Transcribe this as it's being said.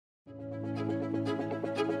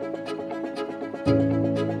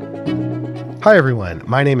Hi everyone,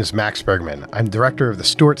 my name is Max Bergman. I'm director of the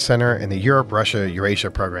Stewart Center in the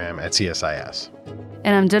Europe-Russia-Eurasia program at CSIS.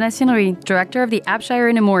 And I'm Donatien Rui, director of the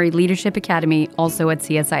Abshire Namori Leadership Academy, also at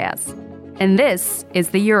CSIS. And this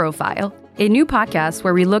is the Eurofile, a new podcast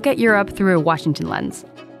where we look at Europe through a Washington lens.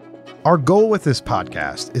 Our goal with this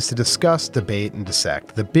podcast is to discuss, debate, and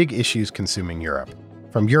dissect the big issues consuming Europe,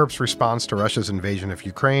 from Europe's response to Russia's invasion of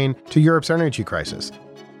Ukraine to Europe's energy crisis.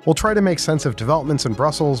 We'll try to make sense of developments in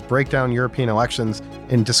Brussels, break down European elections,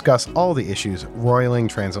 and discuss all the issues roiling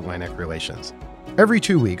transatlantic relations. Every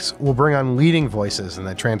 2 weeks, we'll bring on leading voices in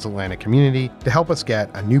the transatlantic community to help us get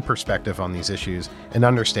a new perspective on these issues and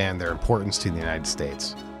understand their importance to the United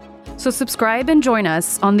States. So subscribe and join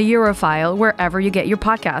us on the Eurofile wherever you get your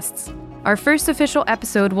podcasts. Our first official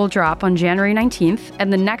episode will drop on January 19th,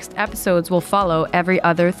 and the next episodes will follow every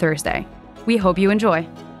other Thursday. We hope you enjoy.